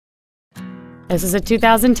This is a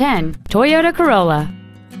 2010 Toyota Corolla.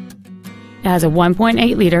 It has a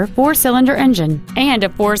 1.8-liter four-cylinder engine and a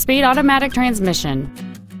 4-speed automatic transmission.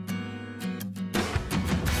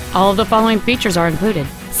 All of the following features are included: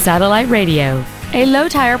 satellite radio, a low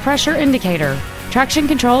tire pressure indicator, traction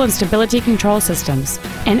control and stability control systems,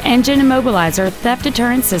 an engine immobilizer theft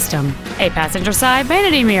deterrent system, a passenger side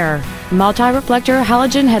vanity mirror, multi-reflector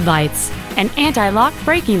halogen headlights, an anti-lock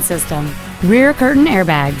braking system, rear curtain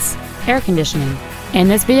airbags, air conditioning, and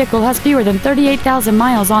this vehicle has fewer than 38,000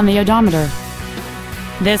 miles on the odometer.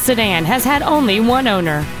 This sedan has had only one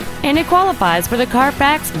owner, and it qualifies for the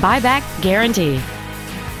Carfax buyback guarantee.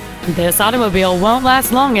 This automobile won't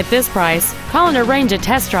last long at this price. Call and arrange a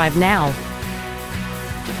test drive now.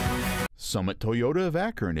 Summit Toyota of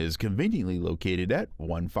Akron is conveniently located at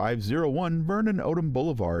 1501 Vernon Odom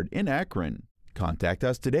Boulevard in Akron. Contact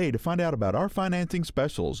us today to find out about our financing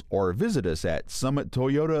specials or visit us at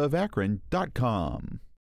summittoyotaofakron.com.